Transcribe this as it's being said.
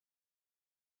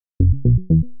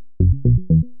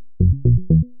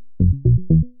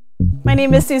My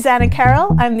name is Susannah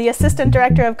Carroll. I'm the Assistant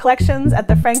Director of Collections at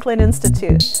the Franklin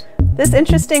Institute. This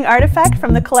interesting artifact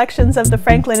from the collections of the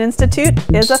Franklin Institute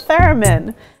is a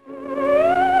theremin.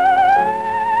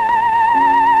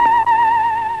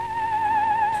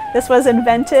 This was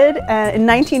invented in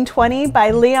 1920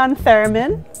 by Leon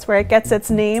Theremin. That's where it gets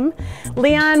its name.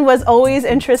 Leon was always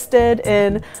interested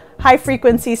in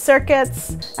high-frequency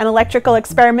circuits and electrical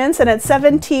experiments, and at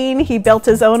 17 he built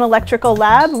his own electrical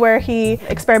lab where he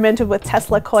experimented with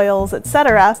Tesla coils,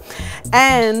 etc.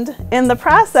 And in the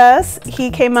process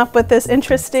he came up with this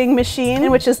interesting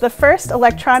machine, which is the first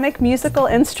electronic musical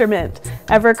instrument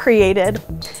ever created.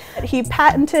 He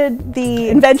patented the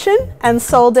invention and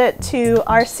sold it to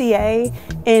RCA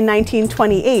in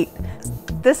 1928.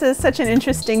 This is such an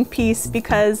interesting piece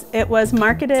because it was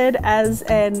marketed as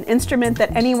an instrument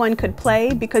that anyone could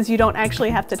play because you don't actually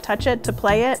have to touch it to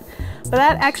play it. But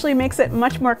that actually makes it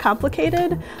much more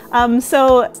complicated.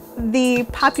 So the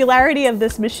popularity of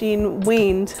this machine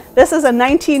waned. This is a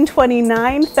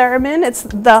 1929 theremin. It's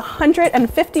the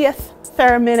 150th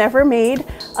theremin ever made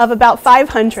of about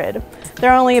 500.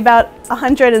 There are only about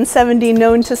 170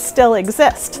 known to still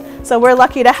exist. So we're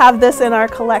lucky to have this in our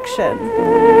collection.